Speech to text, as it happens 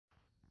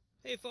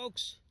Hey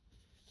folks,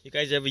 you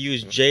guys ever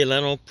use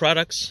Leno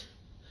products?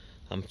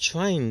 I'm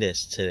trying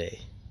this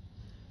today.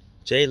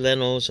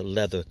 Leno's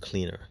leather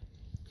cleaner.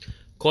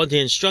 According to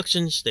the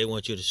instructions, they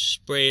want you to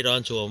spray it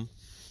onto a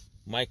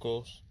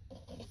micro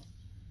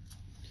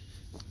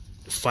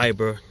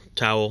fiber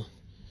towel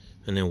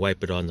and then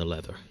wipe it on the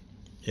leather.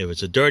 If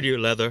it's a dirtier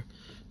leather,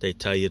 they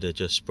tell you to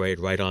just spray it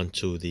right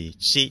onto the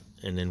seat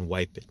and then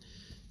wipe it.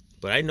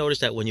 But I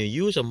noticed that when you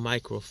use a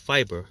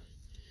microfiber,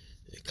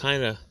 it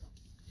kind of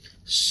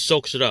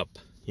soaks it up,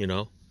 you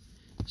know,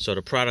 so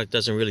the product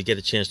doesn't really get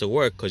a chance to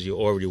work because you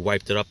already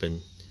wiped it up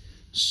and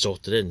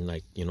soaked it in,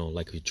 like, you know,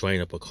 like you're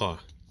drying up a car.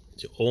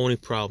 It's the only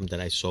problem that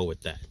I saw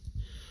with that.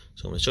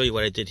 So I'm going to show you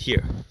what I did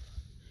here.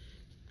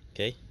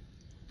 Okay,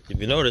 if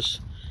you notice,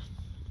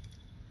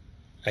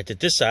 I did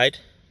this side.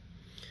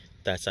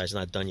 That side's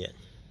not done yet.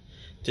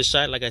 This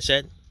side, like I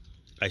said,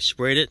 I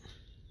sprayed it.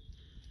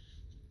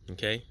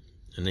 Okay,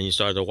 and then you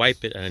started to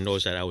wipe it, and I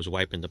noticed that I was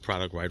wiping the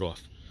product right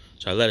off.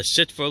 So I let it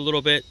sit for a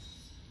little bit,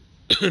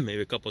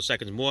 maybe a couple of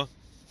seconds more,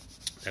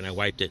 then I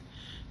wiped it.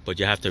 But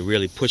you have to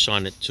really push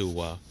on it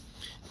to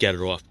get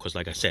it off, because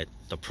like I said,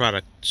 the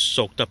product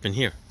soaked up in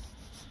here.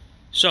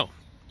 So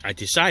I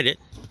decided,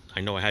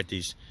 I know I had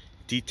these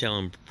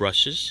detailing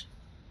brushes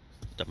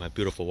that my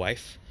beautiful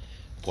wife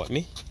bought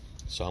me,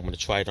 so I'm going to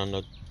try it on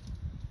the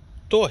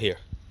door here.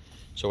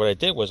 So what I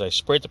did was I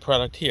sprayed the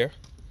product here,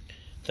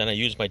 then I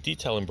used my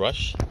detailing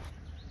brush,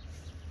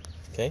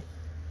 okay,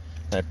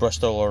 and I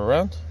brushed all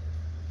around,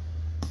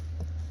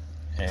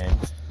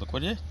 and look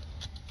what it is.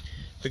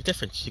 Big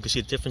difference. You can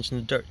see the difference in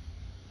the dirt,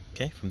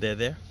 okay, from there to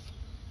there.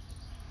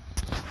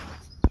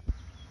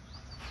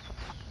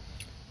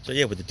 So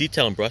yeah, with the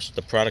detailing brush,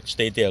 the product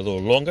stayed there a little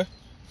longer.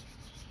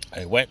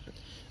 I went.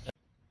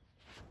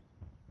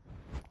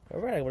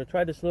 Alright, I'm going to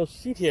try this little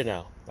seat here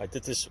now. I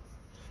did this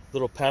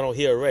little panel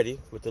here already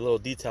with the little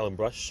detailing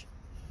brush.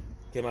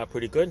 Came out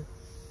pretty good.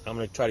 I'm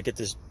going to try to get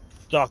this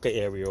darker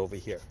area over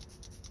here.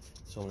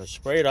 So I'm going to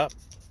spray it up.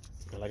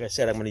 And like I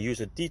said, I'm going to use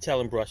a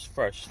detailing brush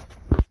first.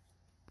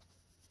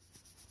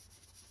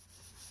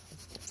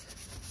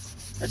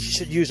 I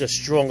should use a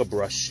stronger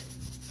brush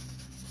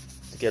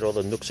to get all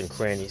the nooks and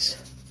crannies.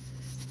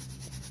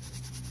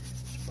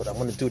 But I'm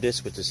going to do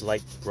this with this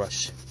light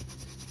brush.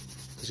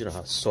 Because you know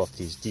how soft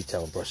these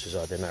detailing brushes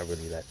are. They're not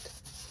really that,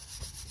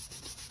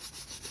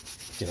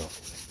 you know,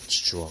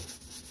 strong.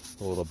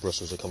 All the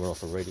bristles are coming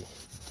off already.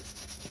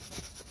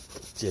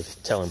 The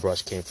detailing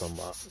brush came from,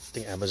 I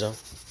think, Amazon.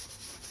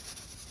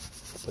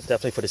 But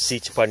definitely for the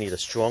seats, you probably need a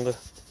stronger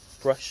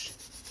brush.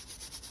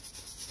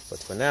 But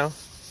for now,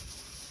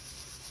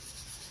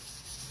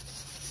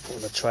 I'm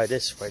going to try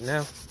this right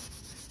now.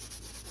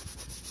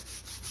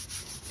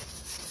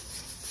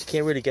 You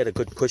can't really get a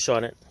good push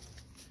on it.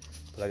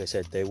 But like I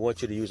said, they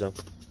want you to use a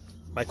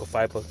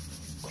microfiber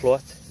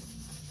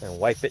cloth and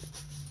wipe it.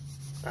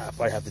 I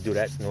probably have to do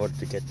that in order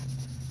to get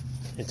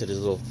into these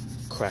little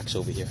cracks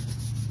over here.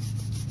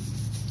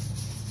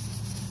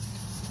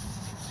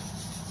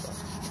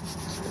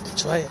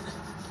 Try it,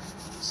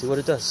 see what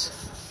it does.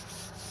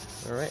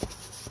 All right,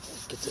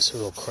 get this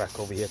little crack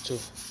over here too.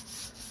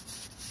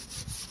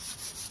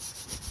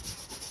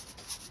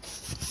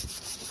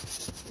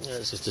 Yeah,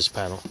 this is this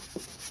panel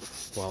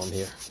while I'm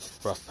here,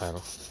 rough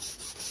panel.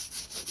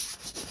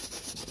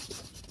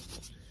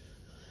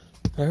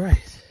 All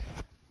right,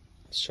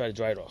 let's try to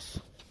dry it off.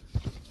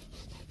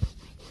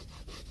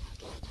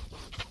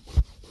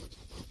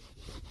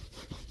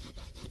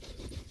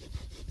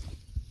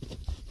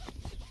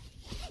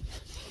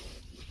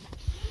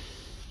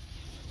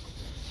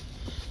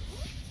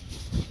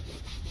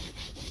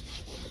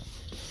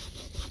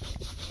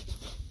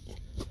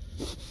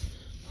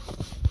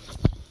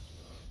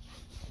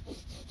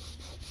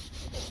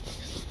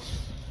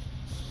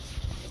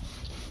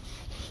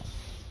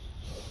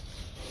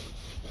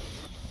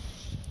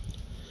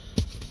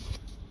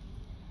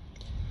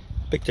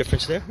 Big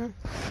difference there, huh?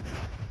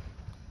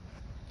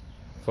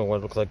 From what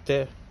it looked like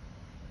there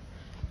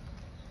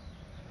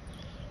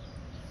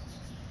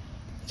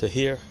to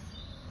here.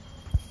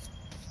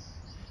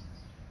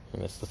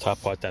 And that's the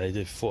top part that I did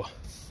before.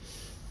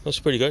 Looks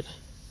pretty good.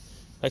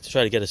 I like to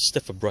try to get a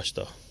stiffer brush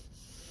though.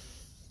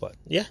 But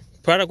yeah,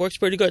 product works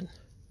pretty good.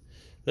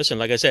 Listen,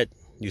 like I said,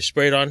 you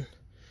spray it on,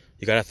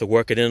 you gotta have to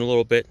work it in a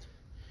little bit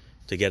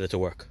to get it to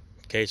work.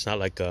 Okay, it's not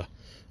like a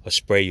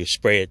spray, you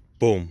spray it,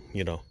 boom,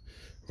 you know,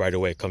 right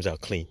away it comes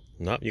out clean.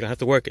 No, you're gonna have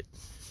to work it.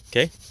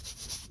 Okay,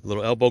 a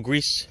little elbow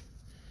grease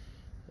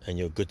and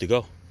you're good to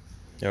go.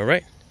 All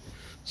right,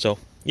 so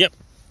yep,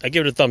 I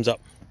give it a thumbs up.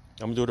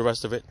 I'm gonna do the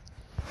rest of it.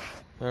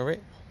 All right,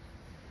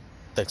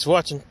 thanks for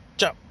watching.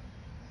 Ciao.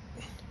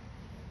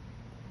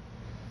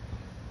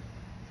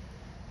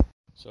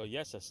 So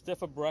yes, a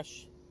stiffer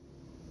brush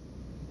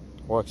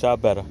works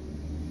out better,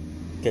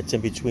 gets in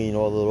between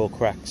all the little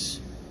cracks.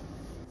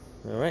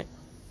 All right,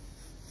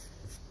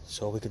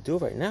 so we could do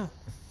right now.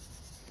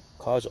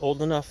 Car's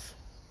old enough.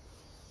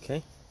 Okay,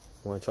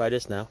 I'm gonna try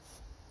this now.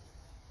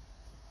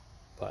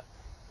 But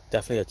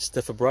definitely a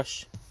stiffer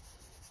brush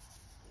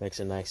makes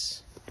it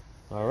nice.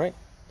 All right,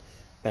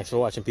 thanks for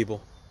watching,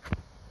 people.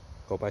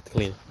 go back to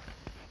cleaning.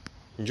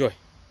 Enjoy.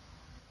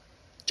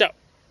 Ciao.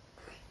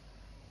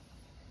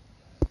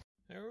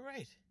 All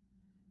right.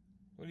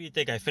 What do you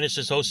think? I finished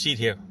this whole seat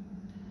here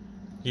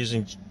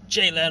using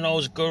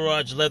Leno's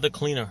garage leather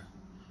cleaner.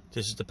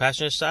 This is the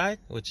passenger side,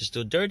 which is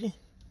still dirty.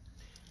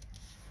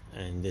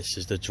 And this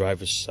is the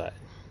driver's side.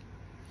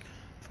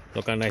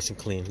 Look how nice and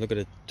clean. Look at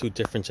the two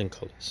difference in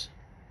colors.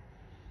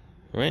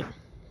 All right.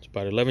 It's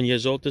about 11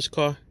 years old, this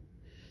car.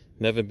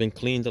 Never been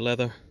cleaned, the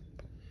leather.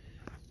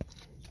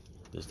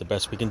 This is the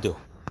best we can do.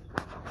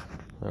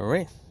 All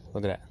right.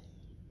 Look at that.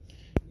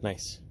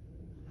 Nice.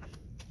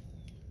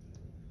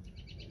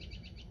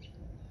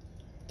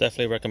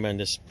 Definitely recommend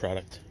this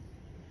product.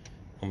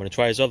 I'm going to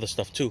try his other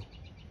stuff too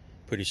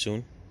pretty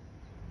soon.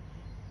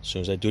 As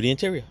soon as I do the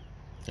interior.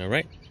 All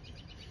right.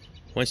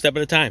 One step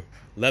at a time.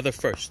 Leather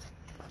first.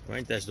 All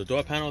right. There's the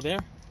door panel there.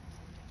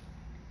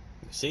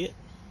 You see it?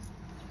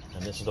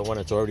 And this is the one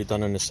that's already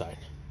done on the side.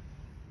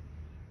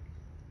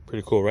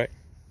 Pretty cool, right?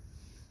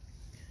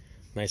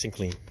 Nice and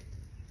clean.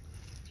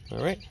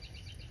 All right.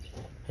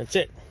 That's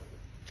it.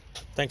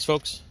 Thanks,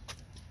 folks.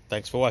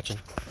 Thanks for watching.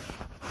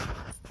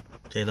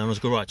 Leno's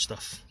garage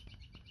stuff.